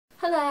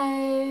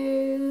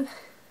Hello!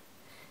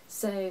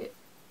 So,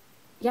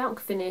 YALC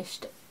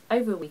finished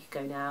over a week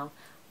ago now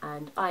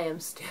and I am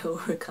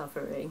still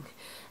recovering.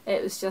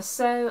 It was just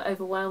so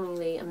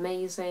overwhelmingly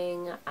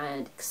amazing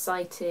and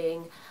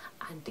exciting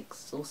and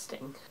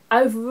exhausting.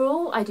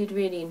 Overall, I did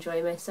really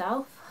enjoy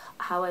myself.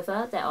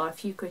 However, there are a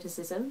few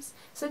criticisms.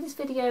 So this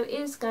video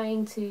is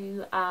going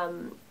to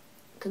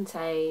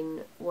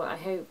contain what I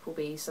hope will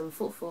be some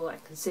thoughtful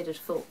and considered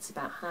thoughts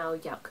about how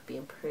YALC could be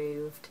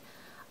improved,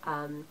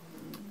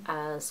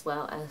 as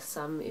well as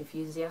some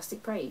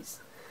enthusiastic praise.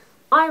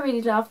 I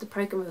really loved the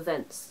programme of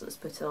events that was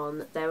put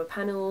on. There were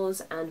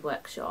panels and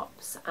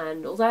workshops,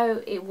 and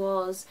although it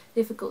was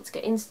difficult to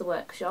get into the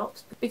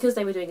workshops because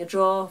they were doing a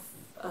draw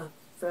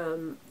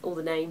from all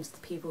the names of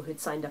the people who'd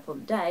signed up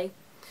on the day,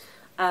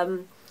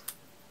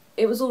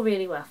 it was all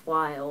really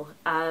worthwhile.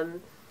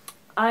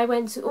 I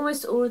went to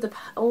almost all of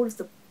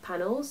the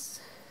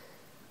panels.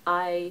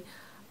 I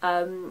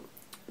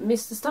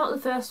missed the start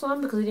of the first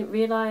one because I didn't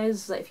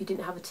realise that if you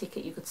didn't have a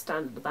ticket you could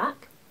stand at the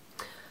back,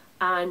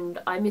 and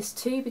I missed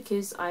two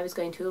because I was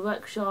going to a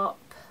workshop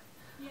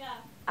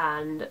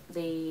and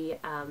the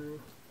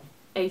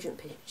agent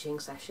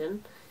pitching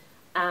session,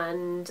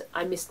 and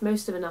I missed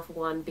most of another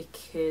one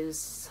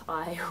because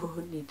I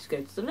needed to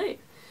go to the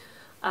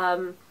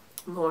loo.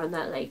 More on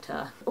that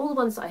later. All the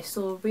ones that I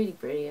saw were really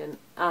brilliant.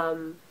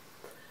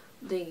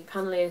 The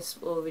panellists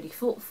were really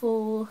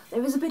thoughtful.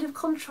 There was a bit of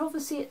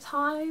controversy at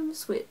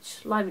times,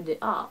 which livened it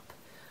up,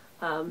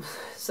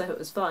 so it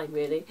was fine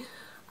really.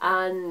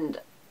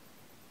 And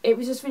it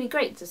was just really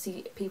great to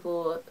see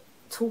people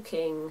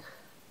talking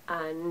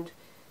and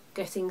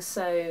getting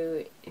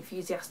so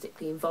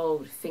enthusiastically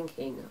involved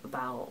thinking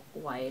about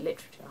YA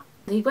literature.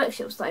 The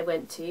workshops that I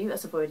went to,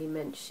 as I've already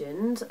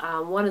mentioned,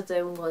 one of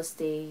them was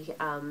the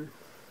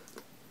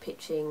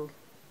pitching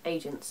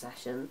agent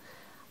session.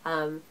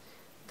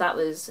 That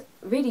was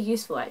really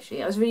useful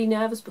actually. I was really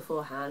nervous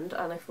beforehand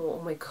and I thought,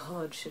 oh my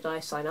god, should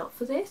I sign up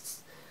for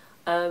this?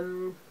 But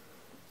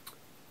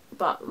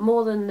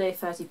more than the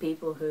 30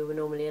 people who were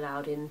normally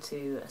allowed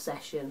into a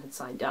session had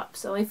signed up,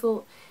 so I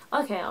thought,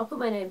 okay, I'll put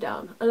my name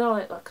down and I'll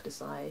let luck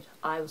decide.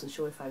 I wasn't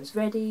sure if I was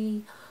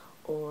ready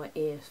or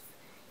if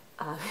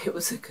it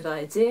was a good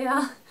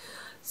idea,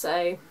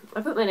 so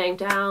I put my name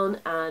down,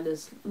 and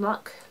as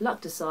luck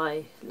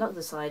decided,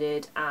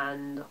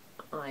 and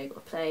I got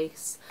a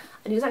place,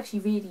 and it was actually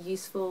really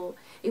useful.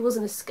 It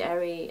wasn't as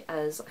scary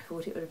as I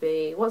thought it would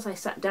be. Once I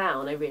sat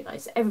down I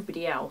realised that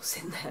everybody else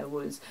in there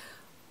was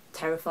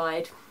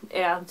terrified.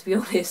 Yeah, to be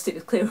honest, it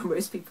was clear on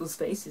most people's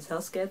faces how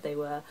scared they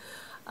were,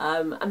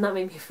 and that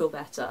made me feel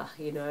better,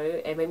 you know,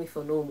 it made me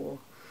feel normal.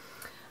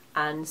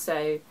 And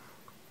so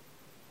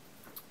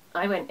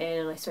I went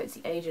in and I spoke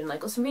to the agent and I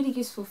got some really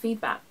useful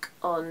feedback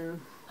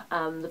on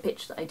the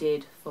pitch that I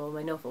did for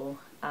my novel,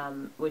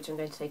 which I'm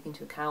going to take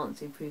into account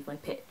to improve my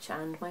pitch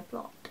and my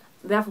plot.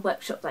 The other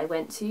workshop that I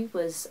went to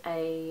was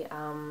a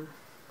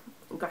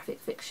graphic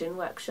fiction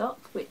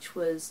workshop, which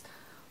was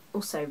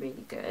also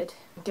really good.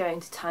 Going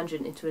to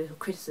tangent into a little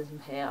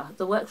criticism here.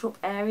 The workshop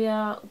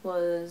area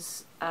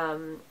was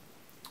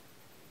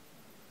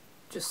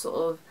just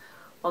sort of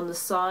on the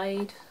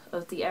side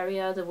of the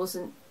area. There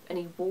wasn't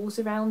any walls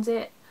around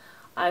it.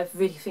 I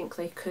really think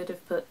they could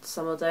have put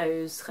some of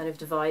those kind of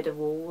divider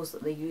walls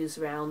that they use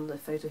around the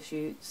photo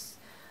shoots,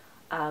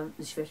 the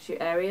photo shoot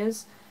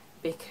areas,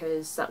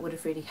 because that would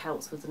have really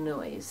helped with the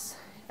noise.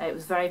 It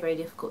was very, very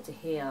difficult to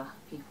hear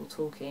people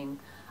talking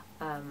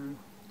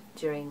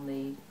during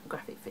the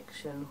graphic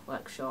fiction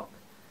workshop,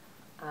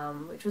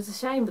 which was a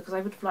shame because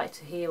I would have liked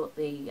to hear what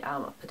the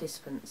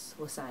participants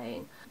were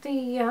saying.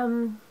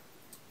 The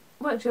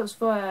workshops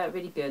were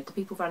really good. The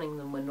people running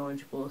them were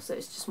knowledgeable, so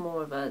it's just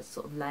more of a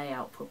sort of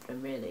layout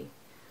problem really.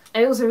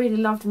 I also really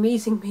loved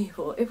meeting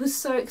people. It was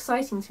so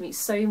exciting to meet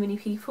so many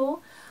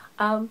people.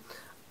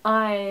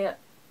 I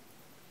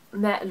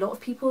met a lot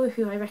of people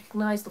who I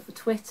recognised off of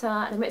Twitter,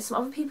 and I met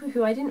some other people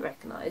who I didn't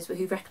recognise but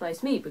who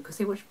recognised me because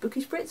they watched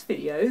Bookish Brits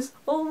videos.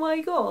 Oh my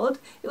god,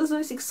 it was the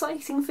most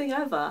exciting thing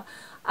ever.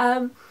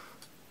 I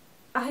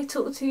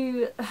talked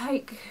to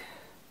like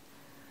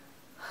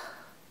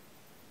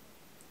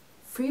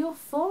 3 or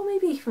 4,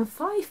 maybe even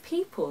 5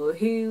 people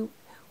who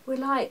were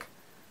like,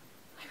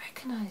 I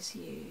recognise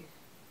you,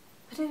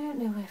 but I don't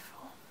know where from.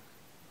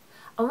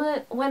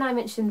 And when I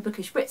mentioned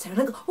Bookish Brits, they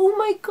were like, oh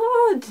my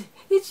god,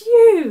 it's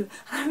you!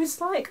 And I was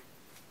like,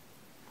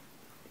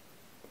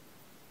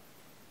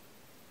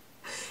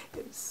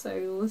 it was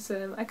so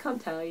awesome. I can't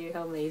tell you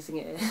how amazing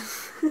it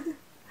is. I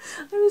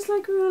was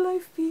like, real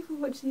life people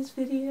watch these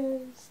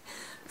videos.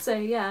 So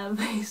yeah,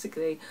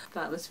 basically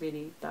that was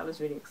really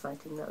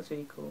exciting. That was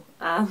really cool.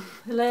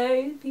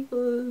 Hello people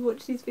who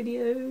watch these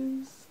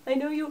videos, I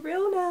know you're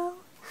real now.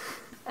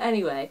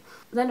 Anyway,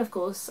 then of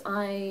course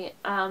I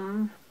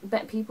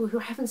met people who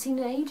I haven't seen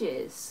in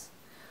ages.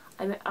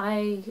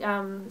 I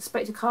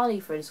spoke to Carly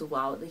for a little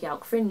while at the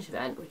YALC Fringe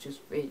event, which was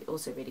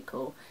also really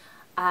cool,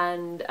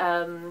 and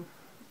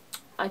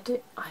I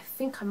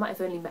think I might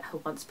have only met her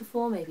once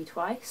before, maybe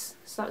twice,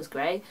 so that was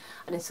great.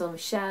 And I saw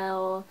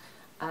Michelle,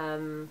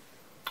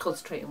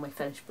 concentrating on my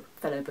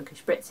fellow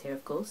bookish Brits here,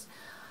 of course,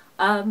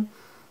 who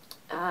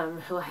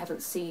I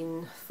haven't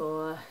seen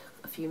for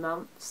a few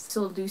months.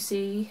 Saw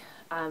Lucy,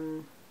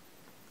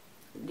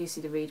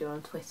 Lucy the reader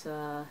on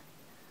Twitter,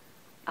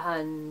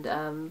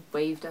 and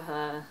waved at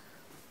her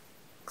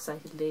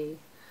excitedly.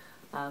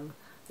 I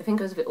think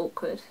I was a bit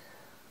awkward,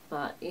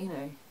 but you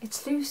know,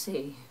 it's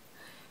Lucy.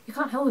 You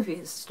can't help if you're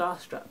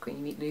starstruck when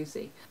you meet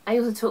Lucy. I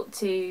also talked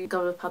to a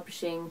couple of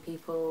publishing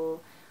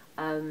people.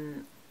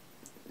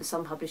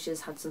 Some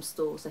publishers had some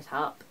stalls set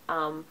up.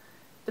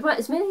 There weren't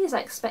as many as I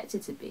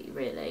expected to be,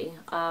 really.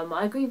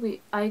 I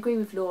agree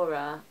with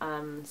Laura,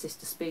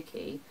 Sister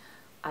Spooky.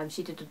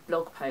 She did a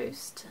blog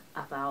post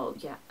about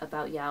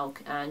YALC,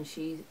 and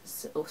she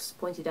sort of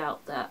pointed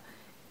out that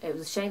it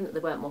was a shame that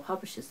there weren't more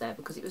publishers there,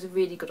 because it was a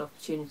really good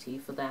opportunity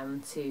for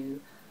them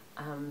to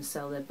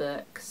sell their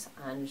books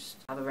and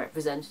have a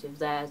representative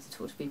there to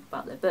talk to people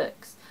about their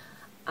books.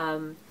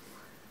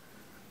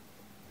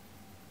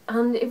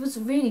 And it was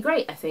really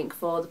great, I think,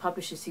 for the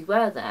publishers who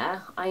were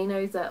there. I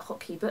know that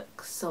Hotkey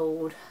Books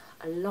sold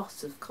a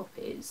lot of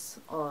copies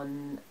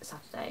on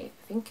Saturday.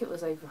 I think it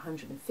was over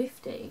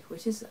 150,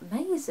 which is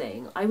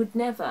amazing. I would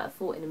never have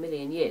thought in a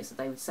million years that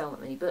they would sell that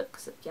many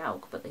books at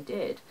YALC, but they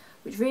did,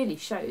 which really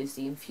shows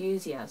the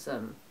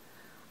enthusiasm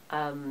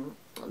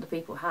the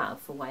people have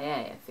for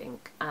YA, I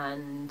think,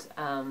 and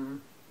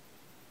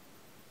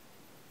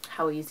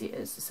how easy it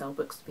is to sell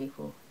books to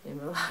people in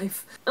real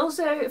life.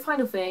 Also,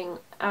 final thing,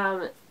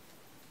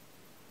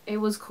 it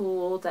was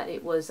cool that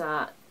it was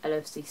at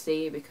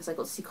LFCC, because I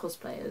got to see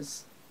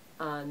cosplayers,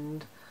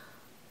 and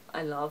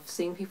I love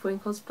seeing people in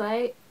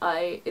cosplay.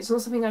 It's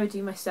not something I would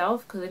do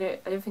myself, because I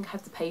don't think I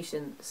have the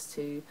patience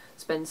to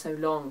spend so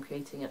long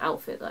creating an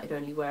outfit that I'd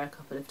only wear a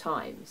couple of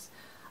times.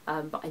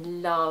 But I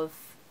love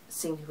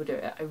seeing people do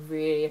it. I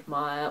really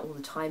admire all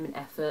the time and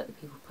effort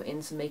that people put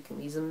into making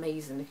these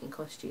amazing looking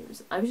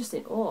costumes. I was just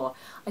in awe.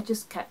 I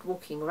just kept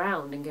walking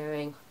around and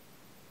going,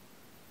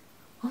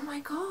 oh my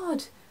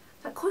god,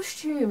 that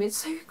costume, it's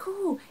so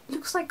cool. It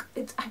looks like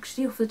it's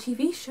actually off the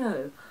TV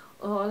show.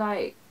 Or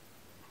like,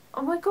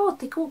 oh my god,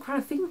 they walk around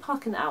a theme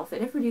park in the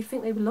outfit. Everybody would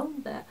think they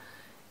belonged there.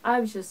 I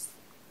was just,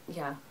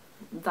 yeah,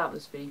 that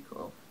was really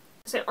cool.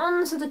 So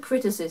on to the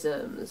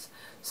criticisms.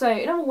 So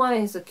number one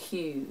is the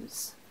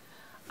queues.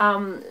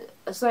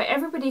 So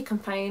everybody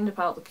complained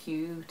about the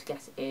queue to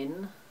get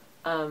in.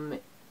 To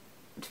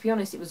be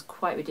honest, it was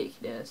quite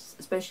ridiculous,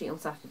 especially on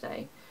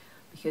Saturday,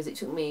 because it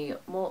took me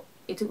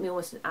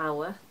almost an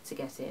hour to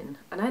get in,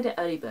 and I had an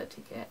early bird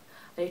ticket,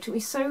 and it took me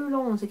so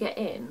long to get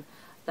in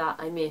that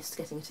I missed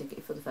getting a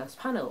ticket for the first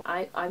panel.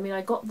 I mean,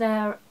 I got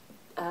there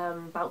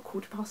about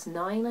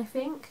 9:15, I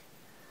think,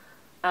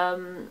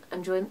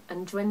 and joined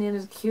the end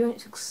of the queue, and it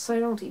took so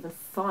long to even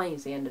find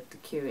the end of the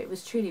queue. It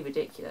was truly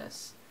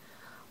ridiculous.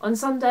 On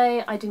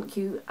Sunday, I didn't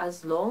queue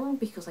as long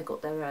because I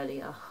got there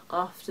earlier.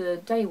 After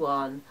day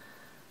one,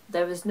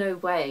 there was no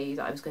way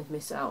that I was going to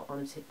miss out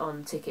on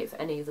a ticket for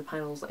any of the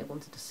panels that I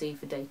wanted to see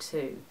for day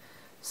two.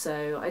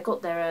 So I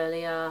got there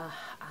earlier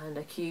and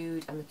I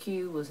queued, and the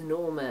queue was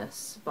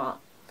enormous, but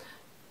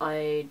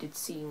I did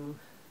seem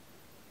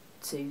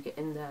to get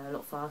in there a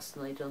lot faster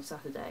than I did on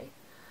Saturday.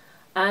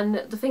 And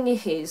the thing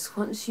is,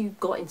 once you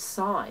got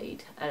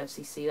inside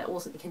LFCC, that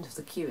wasn't the end of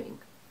the queuing.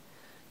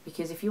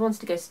 Because if you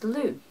wanted to go to the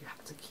loo, you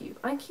had to queue.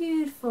 I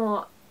queued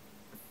for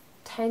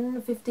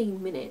 10-15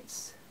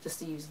 minutes just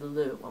to use the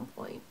loo at one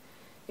point.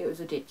 It was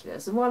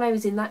ridiculous. And while I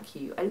was in that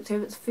queue, I looked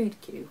over at the food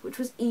queue, which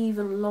was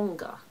even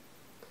longer.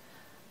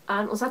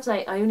 And on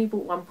Saturday, I only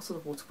bought one bottle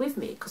of water with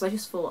me, because I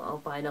just thought I'll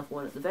buy another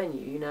one at the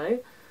venue, you know?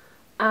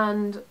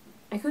 And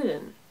I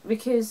couldn't,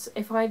 because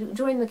if I'd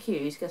joined the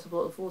queue to get a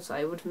bottle of water,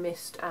 I would have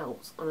missed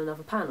out on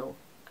another panel.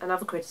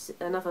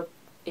 Another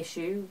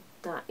issue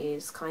that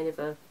is kind of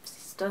a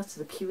sister to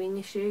the queuing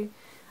issue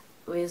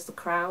was the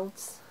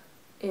crowds.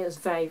 It was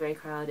very, very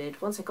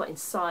crowded. Once I got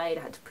inside,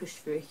 I had to push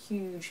through a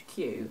huge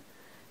queue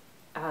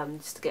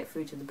just to get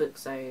through to the book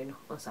zone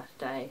on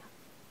Saturday.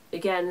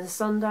 Again,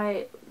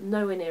 Sunday,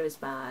 nowhere near as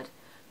bad,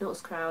 not as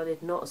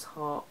crowded, not as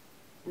hot,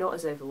 not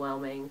as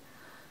overwhelming.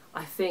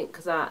 I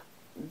think that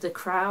the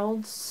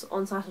crowds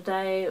on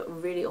Saturday are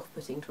really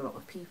off-putting to a lot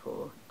of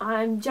people.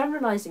 I'm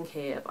generalising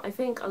here, but I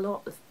think a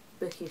lot of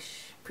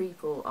bookish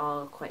people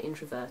are quite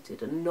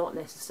introverted and not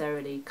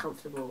necessarily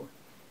comfortable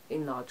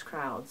in large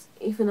crowds.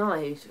 Even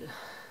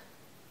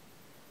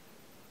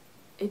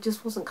it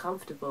just wasn't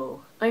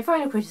comfortable. My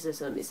final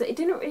criticism is that it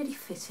didn't really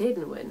fit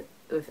in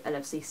with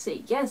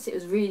LFCC. Yes, it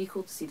was really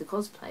cool to see the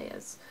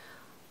cosplayers,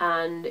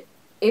 and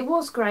it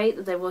was great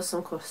that there was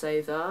some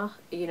crossover.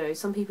 You know,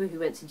 some people who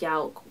went to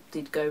YALC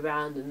did go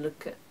around and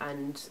look at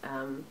and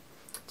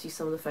do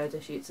some of the photo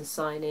shoots and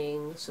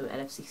signings from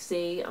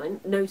LFCC. I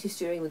noticed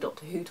during the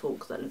Doctor Who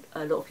talk that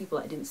a lot of people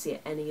that I didn't see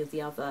at any of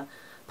the other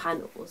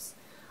panels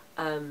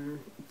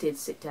did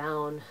sit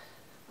down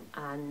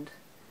and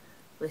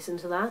listen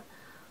to that.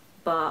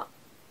 But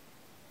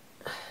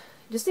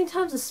just in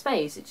terms of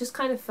space, it just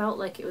kind of felt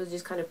like it was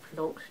just kind of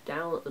plonked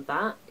down at the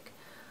back,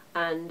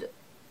 and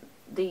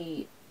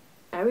the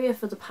area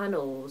for the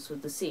panels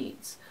with the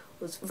seats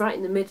was right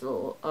in the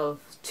middle of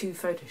two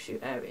photo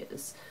shoot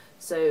areas.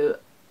 So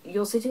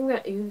you're sitting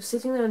there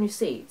on your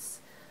seats,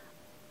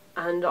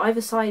 and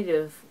either side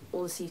of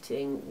all the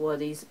seating were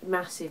these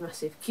massive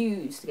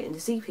queues to get in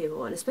to see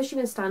people, and especially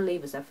when Stan Lee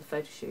was there for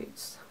photo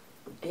shoots,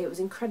 it was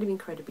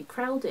incredibly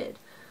crowded.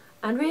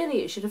 And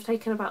really, it should have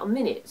taken about a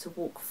minute to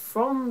walk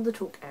from the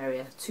talk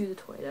area to the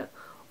toilet,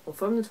 or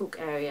from the talk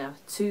area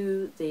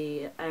to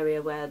the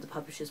area where the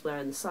publishers were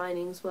and the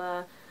signings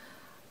were.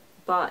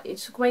 But it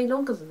took way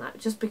longer than that,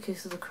 just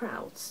because of the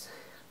crowds.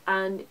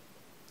 And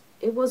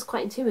it was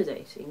quite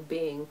intimidating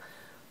being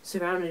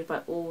surrounded by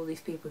all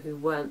these people who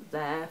weren't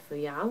there for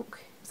YALC,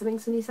 if that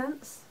makes any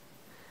sense.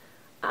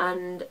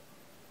 And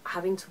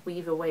having to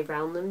weave a way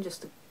around them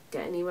just to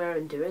get anywhere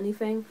and do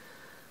anything.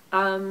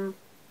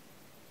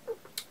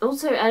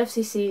 Also,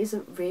 LFCC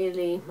isn't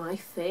really my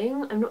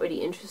thing. I'm not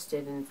really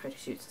interested in photo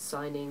shoots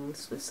and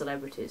signings with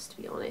celebrities, to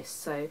be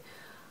honest. So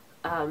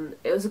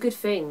it was a good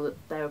thing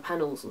that there were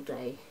panels all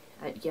day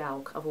at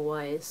YALC,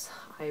 otherwise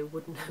I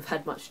wouldn't have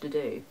had much to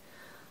do.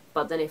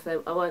 But then if there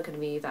weren't going to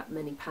be that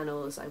many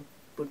panels, I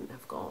wouldn't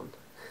have gone.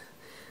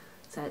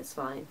 So it's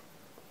fine.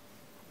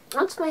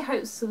 On to my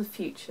hopes for the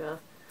future.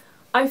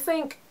 I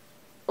think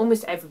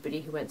almost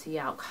everybody who went to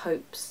YALC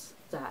hopes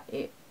that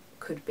it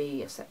could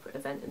be a separate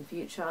event in the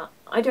future.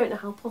 I don't know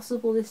how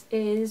possible this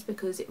is,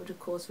 because it would of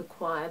course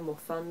require more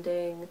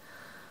funding,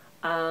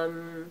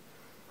 and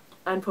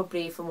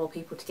probably for more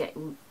people to get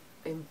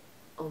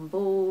on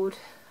board,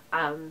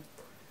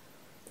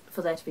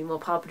 for there to be more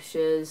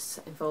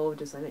publishers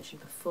involved, as I mentioned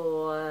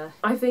before.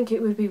 I think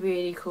it would be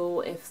really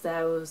cool if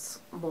there was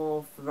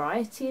more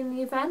variety in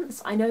the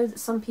events. I know that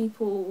some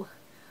people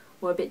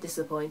were a bit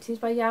disappointed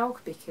by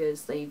YALC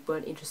because they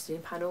weren't interested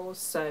in panels,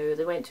 so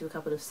they went to a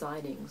couple of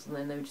signings and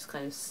then they were just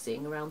kind of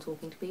sitting around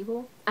talking to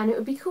people. And it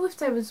would be cool if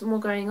there was more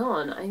going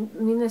on. I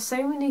mean, there's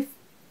so many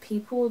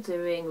people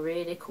doing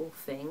really cool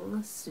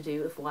things to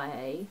do with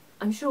YA.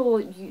 I'm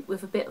sure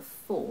with a bit of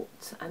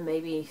thought and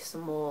maybe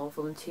some more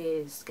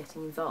volunteers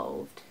getting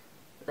involved,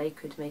 they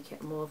could make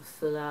it more of a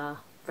fuller,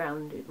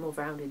 more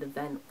rounded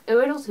event. It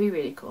would also be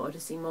really cool to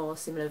see more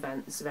similar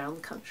events around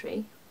the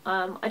country.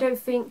 I don't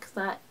think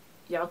that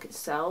YALC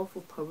itself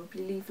will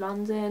probably leave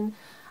London,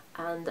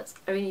 and that's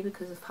only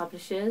because of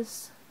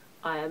publishers.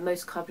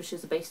 Most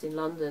publishers are based in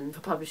London. For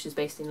publishers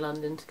based in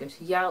London to go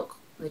to YALC,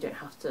 they don't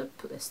have to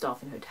put their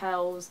staff in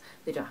hotels,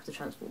 they don't have to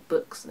transport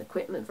books and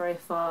equipment very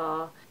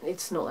far.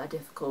 It's not that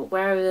difficult.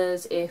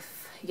 Whereas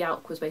if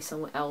YALC was based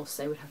somewhere else,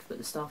 they would have to put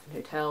the staff in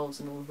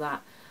hotels and all of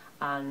that,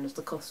 and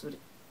the cost would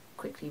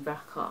quickly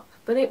rack up.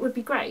 But it would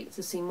be great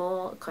to see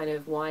more kind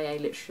of YA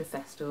literature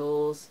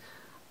festivals,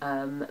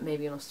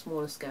 maybe on a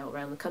smaller scale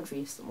around the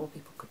country, so that more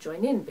people could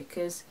join in,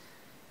 because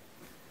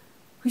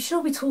we should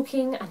all be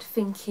talking and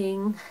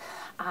thinking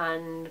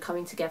and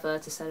coming together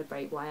to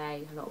celebrate YA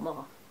a lot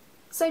more.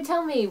 So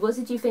tell me, what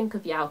did you think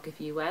of YALC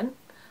if you went?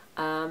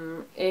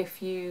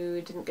 If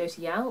you didn't go to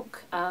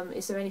YALC,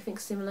 is there anything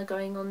similar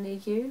going on near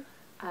you?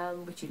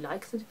 Would you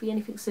like there to be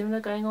anything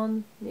similar going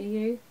on near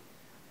you? You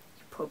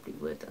probably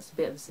would. That's a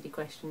bit of a silly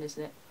question,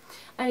 isn't it?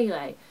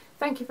 Anyway,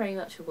 thank you very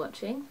much for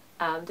watching.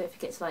 Don't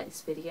forget to like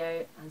this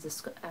video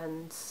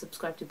and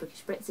subscribe to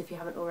Bookish Brits if you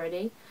haven't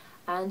already,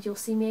 and you'll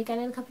see me again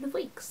in a couple of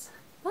weeks.